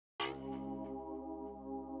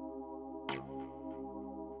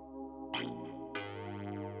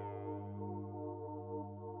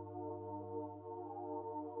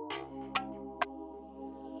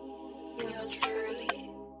yours truly.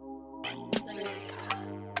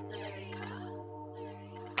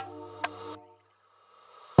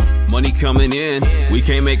 Money coming in, we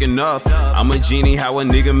can't make enough. I'm a genie, how a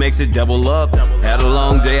nigga makes it double up. Had a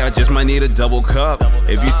long day, I just might need a double cup.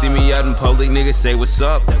 If you see me out in public, niggas say what's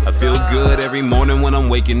up. I feel good every morning when I'm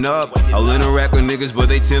waking up. I'll interact with niggas, but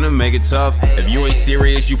they tend to make it tough. If you ain't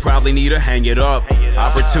serious, you probably need to hang it up.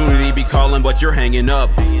 Opportunity be calling, but you're hanging up.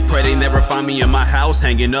 Pray they never find me in my house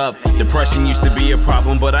hanging up. Depression used to be a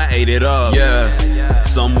problem, but I ate it up. Yeah,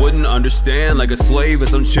 some wouldn't understand, like a slave in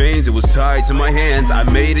some chains. It was tied to my hands. I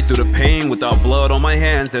made it through the pain without blood on my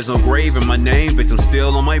hands. There's no grave in my name, bitch, I'm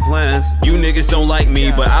still on my plans. You niggas don't like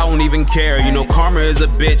me, but I don't even care. You know karma is a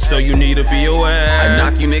bitch, so you need to be aware. I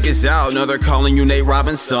knock you niggas out, now they're calling you Nate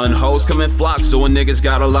Robinson. Hoes come in flocks, so a niggas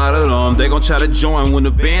got a lot of them. They gon' try to join when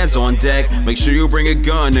the band's on deck. Make sure you bring a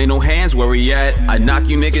gun, ain't no hands where we at. I knock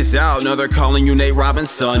you niggas out, now they're calling you Nate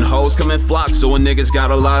Robinson. Hoes come in flocks, so a niggas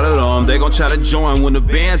got a lot of them. They gon' try to join when the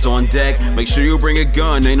band's on deck. Make sure you bring a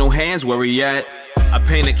gun, ain't no hands where we at. I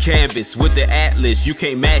paint a canvas with the atlas. You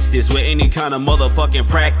can't match this with any kind of motherfucking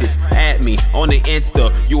practice. At me on the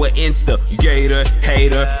Insta, you a Insta gator,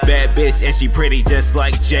 hater, bad bitch, and she pretty just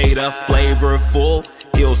like Jada. Flavorful,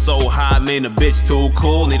 heel so high, man, the bitch too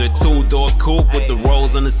cool. Need a two-door coupe with the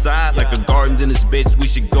rolls on the side. Like a garden in this bitch, we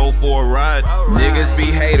should go for a ride. Niggas be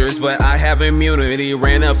haters, but I have immunity.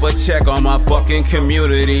 Ran up a check on my fucking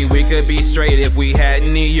community. We could be straight if we had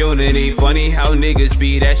any unity. Funny how niggas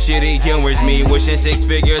be, that shit it humors me. Wishing 6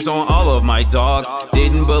 figures on all of my dogs.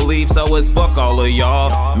 Didn't believe, so it's fuck all of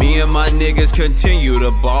y'all. Me and my niggas continue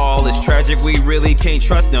to ball. It's tragic, we really can't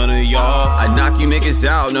trust none of y'all. I knock you niggas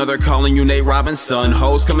out, now they're calling you Nate Robinson.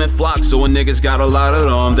 Hoes come in flocks, so a niggas got a lot of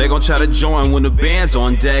them. They gon' try to join when the band's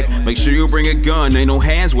on deck. Make sure you bring a gun, ain't no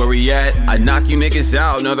hands where we at. I knock you niggas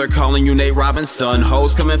out, now they're calling you Nate Robinson.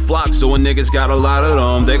 Hoes come in flocks, so a niggas got a lot of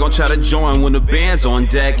them. They gon' try to join when the band's on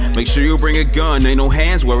deck. Make sure you bring a gun, ain't no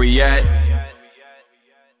hands where we at.